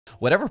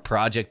Whatever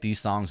project these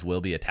songs will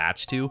be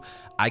attached to,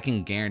 I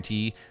can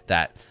guarantee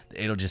that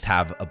it'll just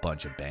have a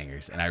bunch of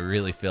bangers. And I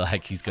really feel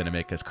like he's going to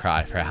make us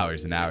cry for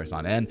hours and hours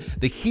on end.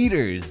 The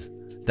heaters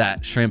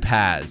that Shrimp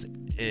has,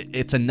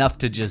 it's enough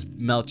to just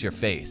melt your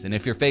face. And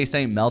if your face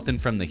ain't melting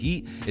from the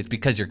heat, it's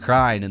because you're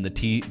crying and the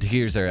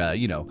tears are,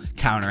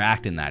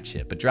 counteracting that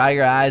shit. But dry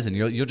your eyes and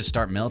you'll just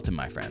start melting,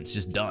 my friends.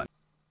 Just done.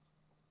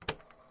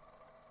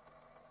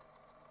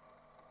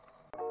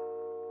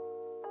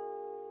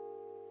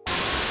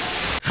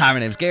 Hi, my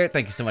name's Garrett.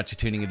 Thank you so much for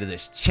tuning into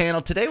this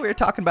channel. Today we're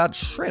talking about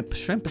Shrimp.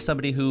 Shrimp is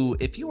somebody who,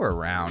 if you were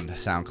around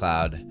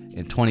SoundCloud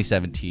in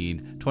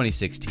 2017,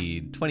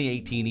 2016,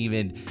 2018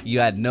 even, you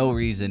had no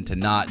reason to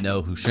not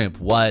know who Shrimp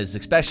was,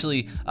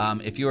 especially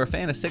if you were a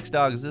fan of Six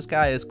Dogs. This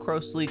guy is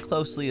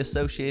closely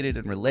associated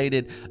and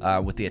related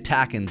with the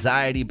Attack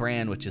Anxiety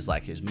brand, which is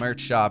like his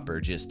merch shop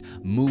or just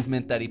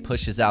movement that he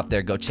pushes out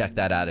there. Go check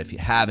that out if you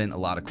haven't. A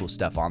lot of cool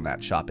stuff on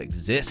that shop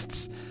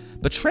exists.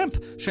 But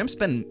Shrimp's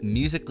been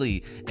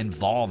musically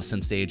involved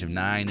since the age of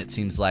 9. It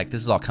seems like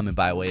this is all coming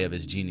by way of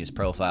his Genius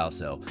profile.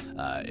 So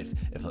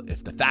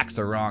if the facts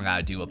are wrong,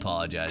 I do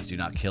apologize. Do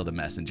not kill the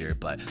messenger.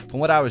 But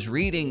from what I was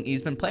reading,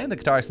 he's been playing the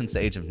guitar since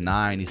the age of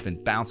 9. He's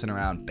been bouncing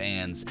around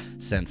bands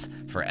since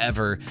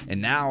forever.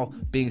 And now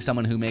being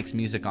someone who makes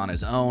music on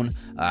his own,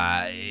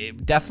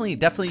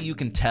 definitely you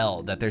can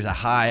tell that there's a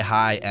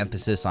high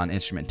emphasis on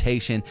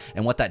instrumentation.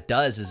 And what that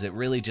does is it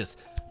really just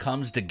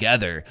comes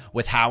together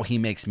with how he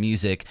makes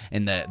music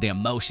and the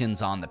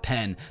emotions on the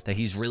pen that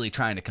he's really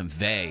trying to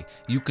convey.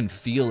 You can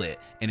feel it,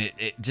 and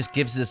it just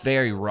gives this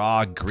very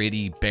raw,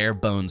 gritty, bare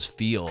bones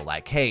feel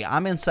like, hey,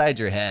 I'm inside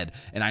your head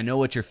and I know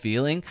what you're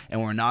feeling and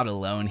we're not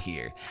alone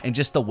here. And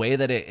just the way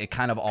that it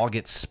kind of all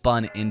gets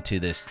spun into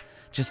this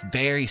just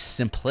very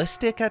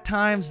simplistic at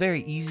times,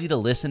 very easy to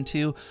listen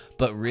to,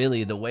 but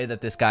really the way that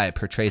this guy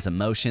portrays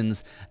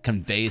emotions,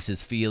 conveys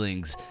his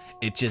feelings,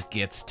 it just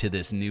gets to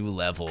this new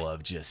level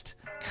of just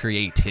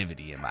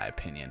creativity, in my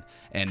opinion.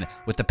 And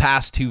with the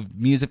past 2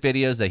 music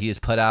videos that he has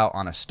put out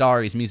on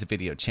his music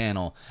video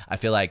channel, I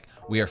feel like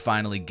we are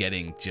finally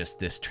getting just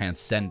this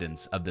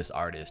transcendence of this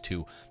artist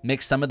who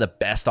makes some of the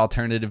best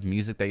alternative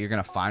music that you're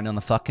gonna find on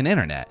the fucking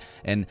internet.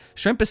 And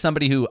Shrimp is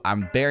somebody who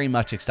I'm very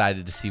much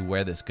excited to see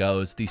where this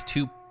goes. These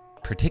 2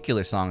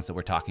 particular songs that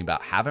we're talking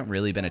about haven't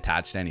really been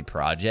attached to any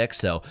project,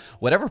 so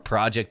whatever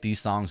project these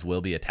songs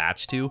will be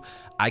attached to,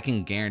 I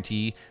can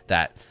guarantee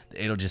that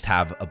it'll just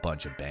have a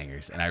bunch of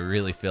bangers. And I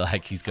really feel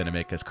like he's gonna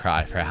make us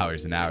cry for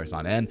hours and hours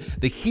on end.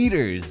 The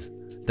heaters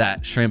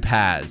that Shrimp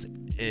has,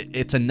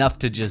 it's enough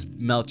to just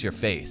melt your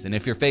face. And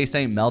if your face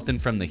ain't melting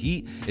from the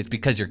heat, it's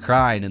because you're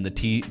crying and the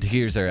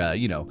tears are,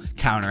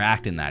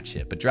 counteracting that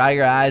shit. But dry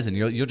your eyes and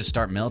you'll just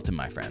start melting,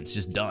 my friends.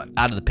 Just done.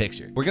 Out of the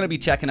picture. We're going to be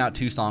checking out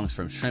 2 songs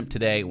from Shrimp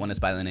today. One is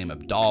by the name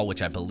of Doll,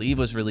 which I believe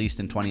was released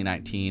in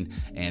 2019.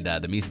 And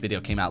the music video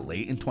came out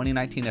late in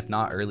 2019, if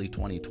not early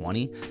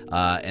 2020.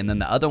 And then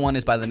the other one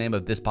is by the name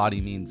of This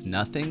Body Means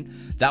Nothing.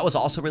 That was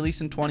also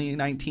released in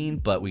 2019,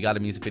 but we got a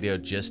music video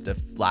just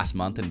last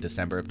month in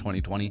December of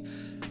 2020.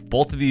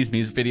 Both of these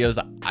music videos,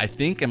 I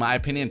think, in my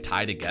opinion,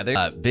 tie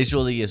together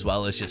visually as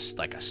well as just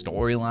like a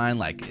storyline.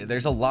 Like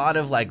there's a lot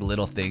of like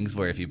little things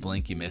where if you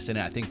blink, you miss it.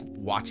 And I think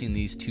watching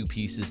these 2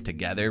 pieces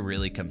together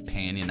really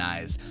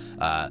companionize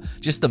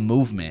just the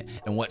movement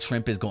and what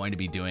Shrimp is going to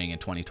be doing in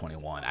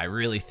 2021. I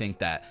really think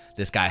that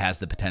this guy has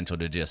the potential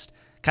to just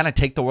kind of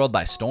take the world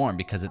by storm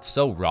because it's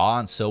so raw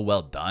and so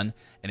well done.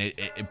 And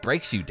it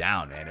breaks you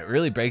down, man. It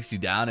really breaks you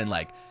down and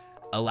like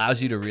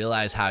allows you to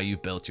realize how you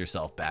built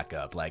yourself back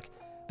up. Like,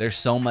 there's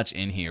so much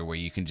in here where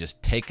you can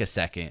just take a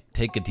second,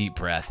 take a deep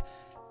breath,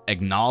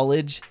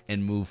 acknowledge,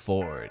 and move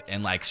forward.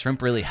 And like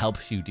Shrimp really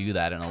helps you do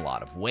that in a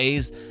lot of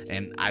ways.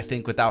 And I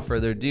think without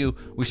further ado,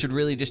 we should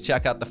really just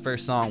check out the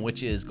first song,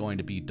 which is going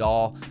to be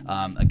Doll.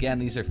 Again,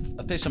 these are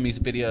official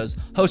music videos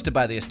hosted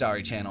by the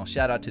Astari channel.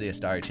 Shout out to the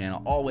Astari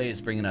channel,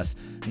 always bringing us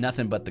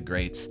nothing but the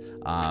greats.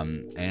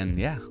 And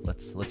yeah,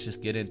 let's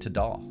just get into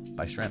Doll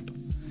by Shrimp.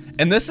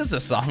 And this is a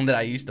song that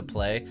I used to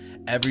play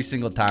every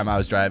single time I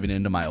was driving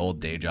into my old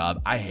day job.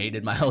 I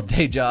hated my old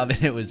day job,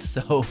 and it was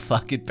so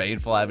fucking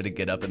painful having to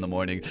get up in the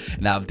morning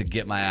and have to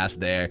get my ass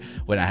there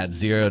when I had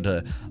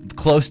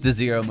close to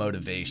zero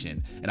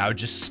motivation. And I would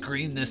just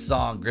scream this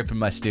song, gripping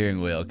my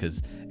steering wheel,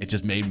 because it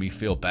just made me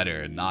feel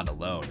better and not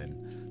alone.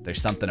 And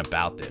there's something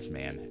about this,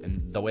 man.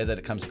 And the way that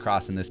it comes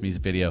across in this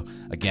music video,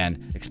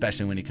 again,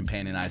 especially when you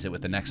companionize it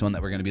with the next one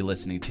that we're going to be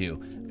listening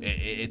to,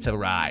 it's a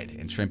ride.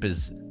 And Shrimp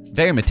is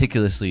very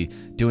meticulously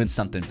doing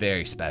something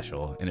very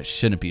special, and it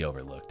shouldn't be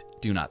overlooked.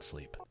 Do not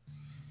sleep.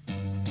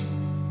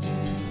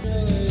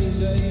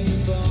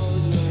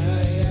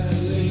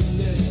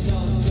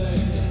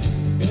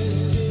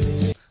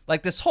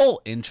 Like, this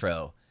whole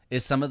intro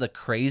is some of the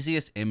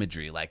craziest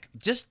imagery. Like,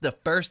 just the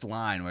first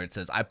line where it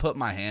says, I put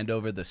my hand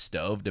over the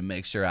stove to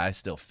make sure I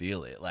still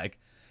feel it. Like,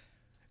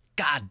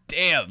 god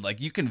damn,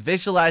 like, you can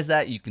visualize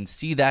that, you can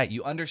see that,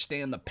 you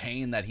understand the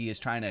pain that he is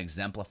trying to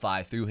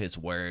exemplify through his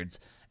words.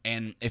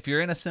 And if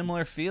you're in a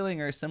similar feeling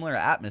or a similar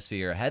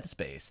atmosphere or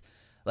headspace,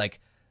 like,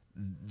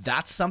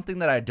 that's something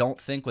that I don't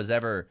think was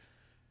ever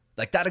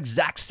Like that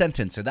exact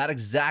sentence or that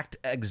exact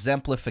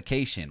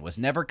exemplification was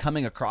never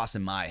coming across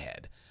in my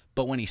head.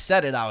 But when he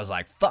said it, I was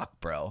like, fuck,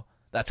 bro.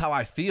 That's how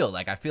I feel.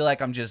 Like, I feel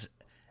like I'm just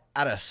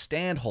at a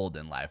standhold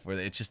in life where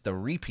it's just a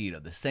repeat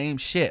of the same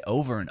shit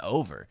over and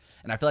over.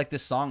 And I feel like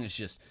this song is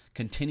just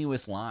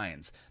continuous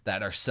lines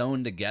that are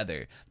sewn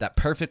together that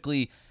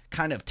perfectly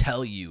kind of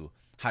tell you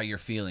how you're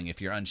feeling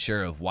if you're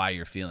unsure of why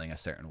you're feeling a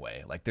certain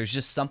way. Like, there's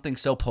just something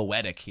so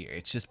poetic here.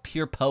 It's just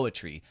pure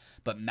poetry,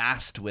 but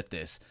masked with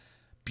this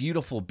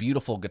beautiful,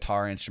 beautiful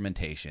guitar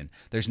instrumentation.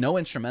 There's no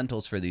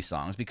instrumentals for these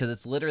songs because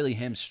it's literally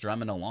him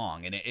strumming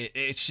along, and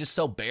it's just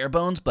so bare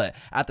bones, but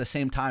at the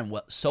same time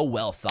so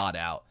well thought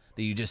out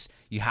that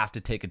you have to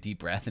take a deep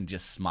breath and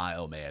just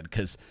smile, man,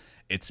 because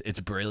it's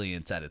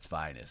brilliance at its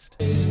finest.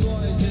 His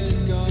voice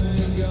is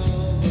gonna go,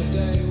 but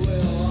they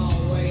will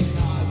always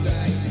not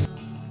back.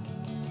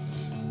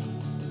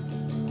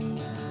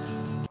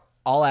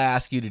 All I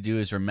ask you to do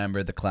is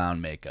remember the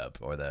clown makeup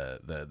or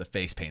the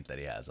face paint that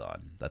he has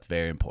on. That's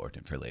very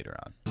important for later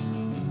on.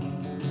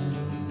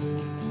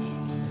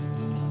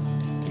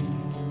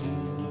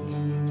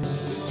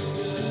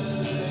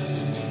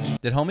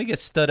 Did homie get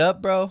stood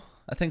up, bro?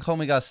 I think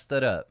homie got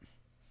stood up.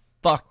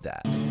 Fuck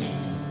that.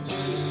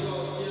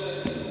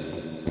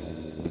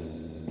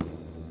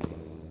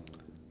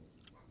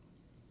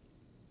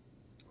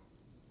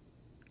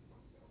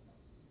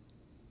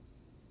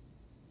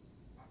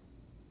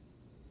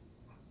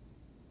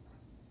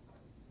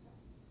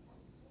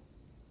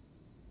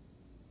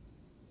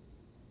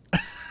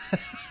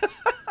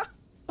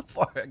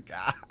 Poor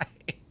guy.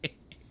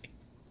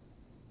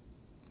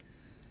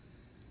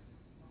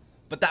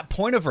 But that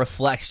point of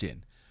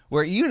reflection,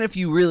 where even if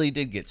you really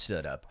did get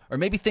stood up, or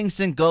maybe things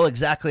didn't go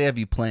exactly as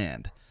you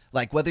planned,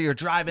 like whether you're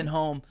driving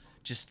home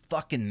just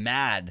fucking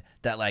mad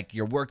that like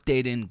your work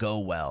day didn't go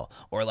well,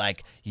 or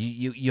like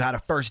you had a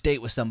first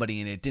date with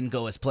somebody and it didn't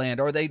go as planned,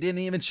 or they didn't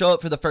even show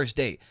up for the first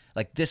date.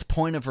 Like this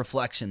point of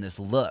reflection, this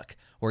look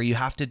where you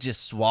have to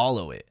just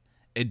swallow it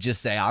and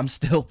just say, I'm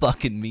still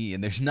fucking me,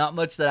 and there's not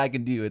much that I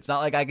can do. It's not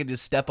like I can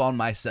just step on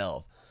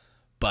myself,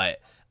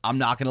 but I'm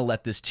not going to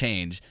let this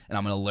change, and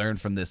I'm going to learn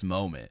from this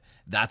moment.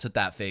 That's what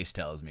that face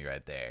tells me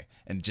right there.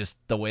 And just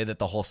the way that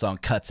the whole song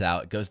cuts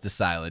out, it goes to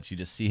silence. You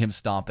just see him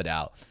stomp it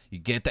out. You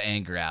get the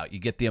anger out. You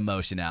get the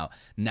emotion out.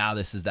 Now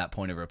this is that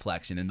point of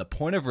reflection. And the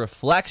point of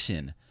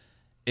reflection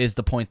is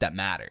the point that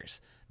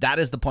matters. That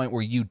is the point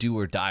where you do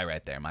or die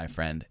right there, my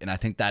friend. And I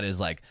think that is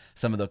like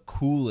some of the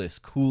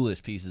coolest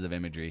pieces of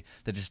imagery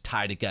that just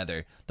tie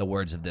together the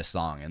words of this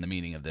song and the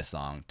meaning of this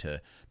song to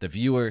the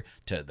viewer,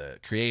 to the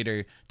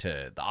creator,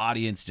 to the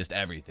audience, just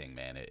everything,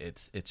 man.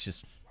 It's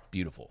just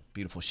beautiful,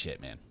 beautiful shit,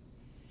 man.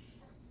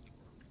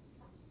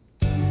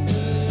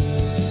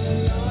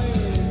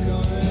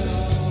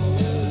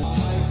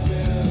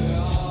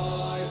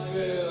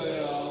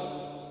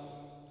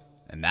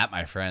 And that,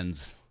 my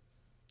friends,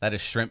 that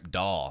is Shrimp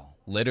Doll.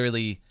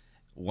 Literally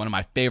one of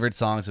my favorite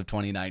songs of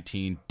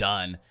 2019,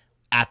 done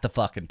at the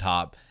fucking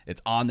top.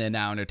 It's on the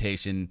Now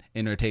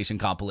INROTATION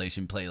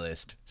compilation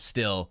playlist.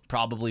 Still,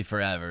 probably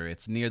forever.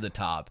 It's near the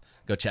top.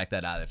 Go check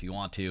that out if you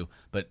want to.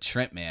 But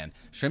Shrimp, man,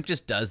 Shrimp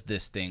just does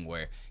this thing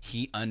where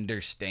he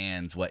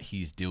understands what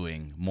he's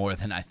doing more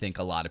than I think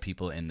a lot of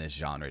people in this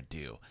genre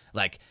do.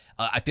 Like,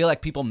 I feel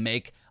like people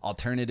make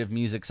alternative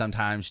music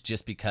sometimes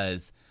just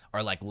because,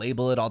 or like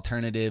label it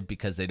alternative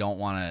because they don't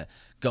want to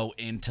go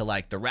into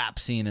like the rap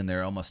scene, and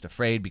they're almost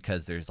afraid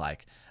because there's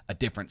like a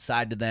different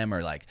side to them,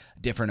 or like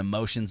different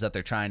emotions that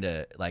they're trying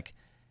to like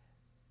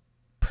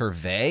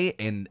purvey,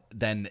 and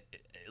then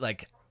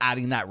like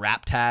adding that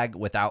rap tag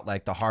without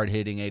like the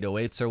hard-hitting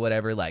 808s or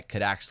whatever like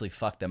could actually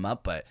fuck them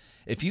up. But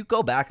if you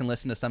go back and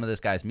listen to some of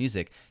this guy's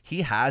music,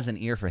 he has an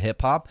ear for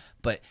hip-hop,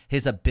 but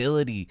his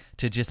ability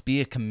to just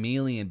be a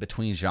chameleon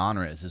between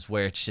genres is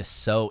where it's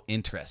just so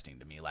interesting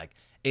to me. Like,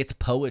 it's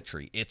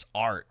poetry, it's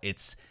art,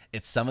 it's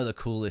some of the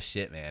coolest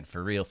shit, man.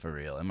 For real, for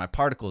real. And my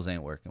particles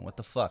ain't working. What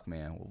the fuck,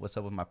 man? What's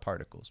up with my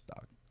particles,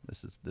 dog?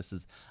 This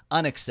is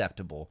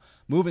unacceptable.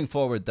 Moving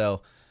forward,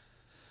 though,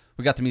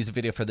 we got the music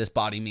video for This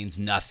Body Means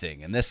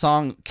Nothing, and this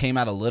song came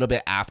out a little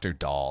bit after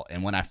Doll.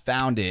 And when I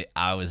found it,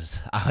 I was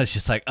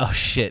just like, oh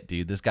shit,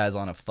 dude, this guy's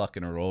on a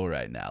fucking roll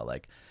right now.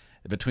 Like,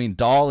 between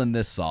Doll and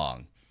this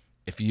song,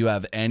 if you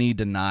have any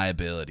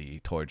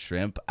deniability towards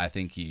Shrimp, I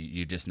think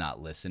you're just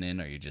not listening,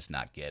 or you're just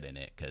not getting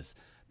it, because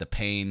the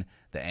pain,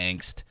 the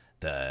angst,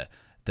 the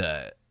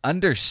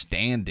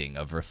understanding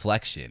of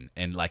reflection,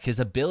 and like his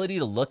ability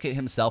to look at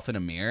himself in a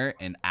mirror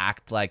and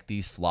act like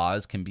these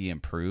flaws can be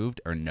improved,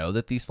 or know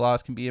that these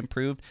flaws can be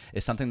improved,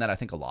 is something that I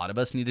think a lot of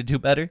us need to do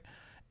better.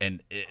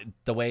 And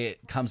the way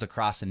it comes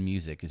across in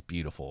music is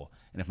beautiful.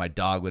 And if my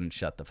dog wouldn't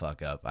shut the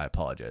fuck up, I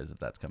apologize if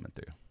that's coming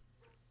through.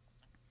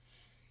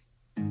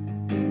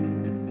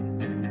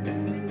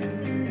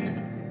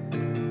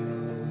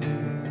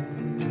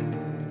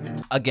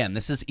 Again,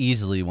 this is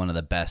easily one of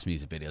the best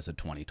music videos of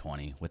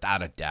 2020,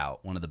 without a doubt.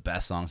 One of the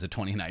best songs of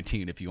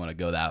 2019, if you want to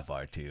go that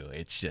far, too.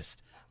 It's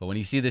just, but when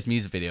you see this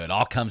music video, it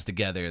all comes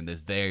together in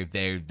this very,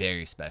 very,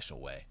 very special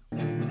way.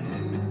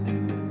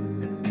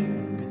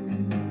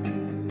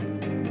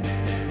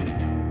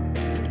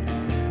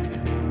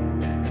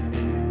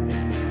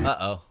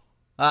 Uh-oh.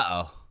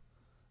 Uh-oh.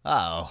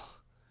 Uh-oh.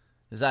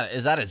 Is that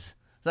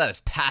his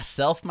past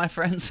self, my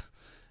friends?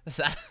 Is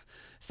that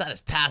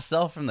his past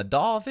self from the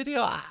doll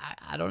video?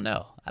 I don't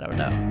know. I don't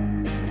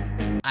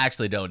know. I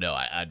actually don't know.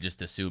 I'm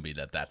just assuming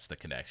that that's the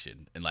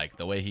connection. And like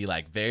the way he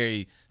like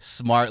very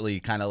smartly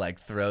kind of like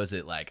throws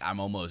it, like I'm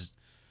almost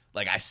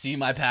like I see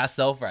my past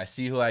self or I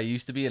see who I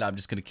used to be, and I'm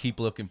just gonna keep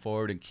looking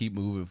forward and keep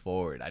moving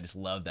forward. I just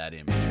love that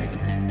imagery.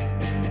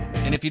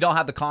 And if you don't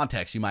have the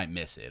context, you might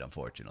miss it,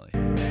 unfortunately.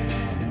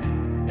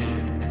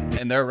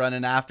 And they're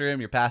running after him.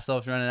 Your past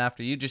self's running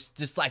after you.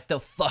 Just like the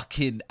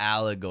fucking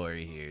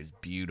allegory here is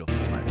beautiful,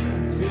 my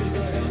friends. Feels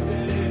like I'm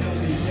standing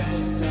on the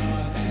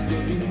outside,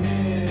 looking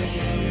in.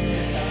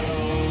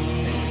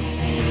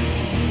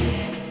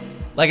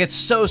 Like it's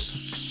so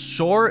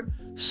short,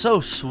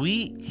 so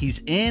sweet. He's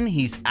in,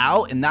 he's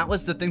out, and that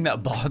was the thing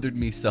that bothered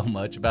me so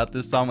much about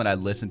this song when I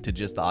listened to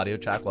just the audio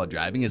track while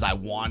driving, is I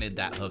wanted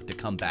that hook to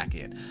come back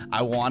in.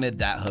 I wanted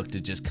that hook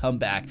to just come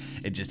back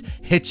and just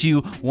hit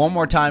you one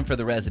more time for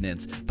the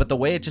resonance. But the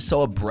way it just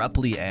so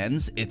abruptly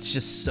ends, it's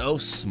just so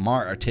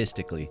smart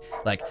artistically.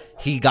 Like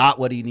he got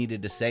what he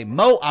needed to say.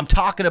 Mo, I'm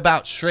talking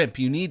about shrimp.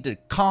 You need to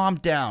calm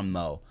down,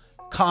 Mo.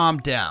 Calm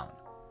down.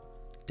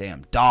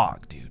 Damn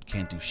dog, dude.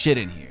 Can't do shit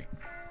in here.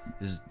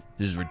 This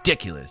is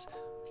ridiculous.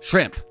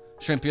 Shrimp,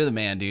 you're the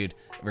man, dude.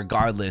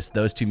 Regardless,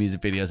 those two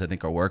music videos I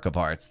think are work of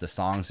arts. The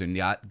songs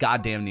are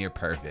goddamn near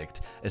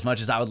perfect. As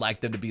much as I would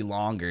like them to be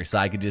longer so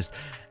I could just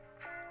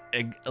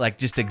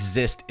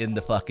exist in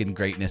the fucking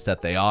greatness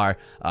that they are.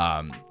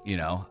 You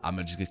know, I'm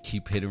just gonna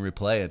keep hitting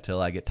replay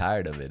until I get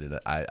tired of it. And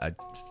I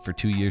for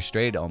 2 years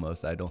straight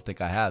almost, I don't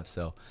think I have.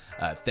 So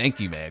thank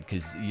you, man,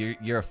 because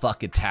you're a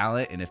fucking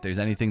talent. And if there's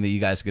anything that you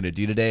guys are gonna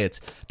do today,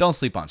 it's don't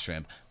sleep on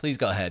Shrimp. Please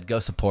go ahead, go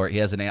support. He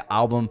has an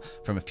album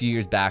from a few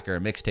years back, or a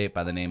mixtape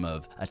by the name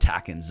of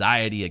Attack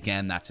Anxiety.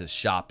 Again, that's his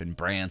shop and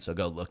brand, so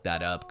go look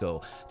that up.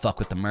 Go fuck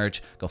with the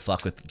merch. Go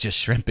fuck with just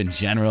Shrimp in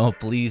general.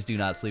 Please do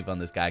not sleep on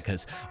this guy,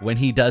 because when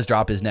he does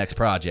drop his next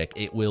project,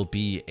 it will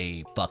be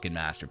a fucking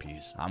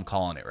masterpiece. I'm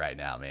calling it right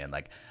now, man.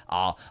 Like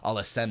I'll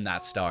ascend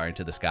that star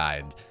into the sky,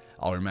 and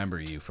I'll remember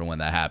you for when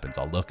that happens.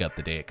 I'll look up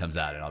the day it comes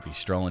out, and I'll be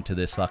strolling to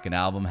this fucking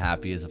album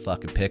happy as a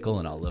fucking pickle,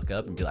 and I'll look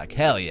up and be like,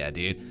 hell yeah,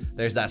 dude,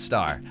 there's that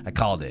star. I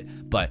called it.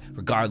 But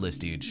regardless,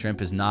 dude,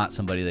 Shrimp is not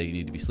somebody that you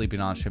need to be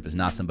sleeping on. Shrimp is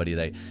not somebody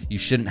that you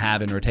shouldn't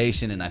have in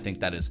rotation, and I think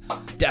that is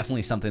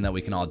definitely something that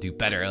we can all do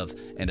better of.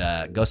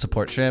 And go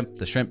support Shrimp,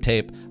 the Shrimp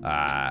tape,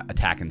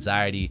 Attack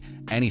Anxiety,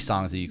 any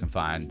songs that you can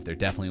find. They're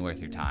definitely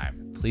worth your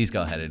time. Please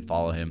go ahead and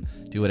follow him.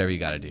 Do whatever you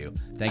got to do.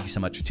 Thank you so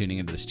much for tuning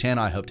into this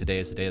channel. I hope today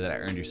is the day that I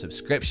earned your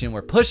subscription.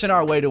 We're pushing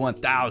our way to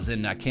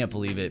 1,000. I can't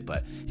believe it,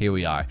 but here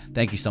we are.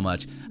 Thank you so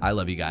much. I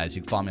love you guys.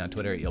 You can follow me on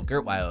Twitter at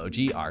YoGert,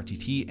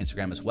 YOOGRTT,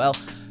 Instagram as well.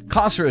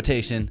 Constant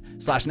Rotation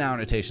 / Now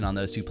Rotation on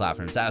those two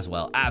platforms as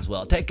well.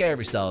 Take care of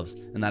yourselves,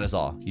 and that is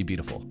all, you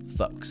beautiful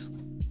folks.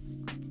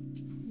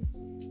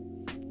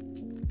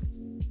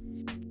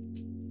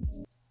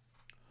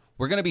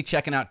 We're going to be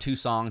checking out two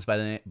songs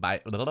by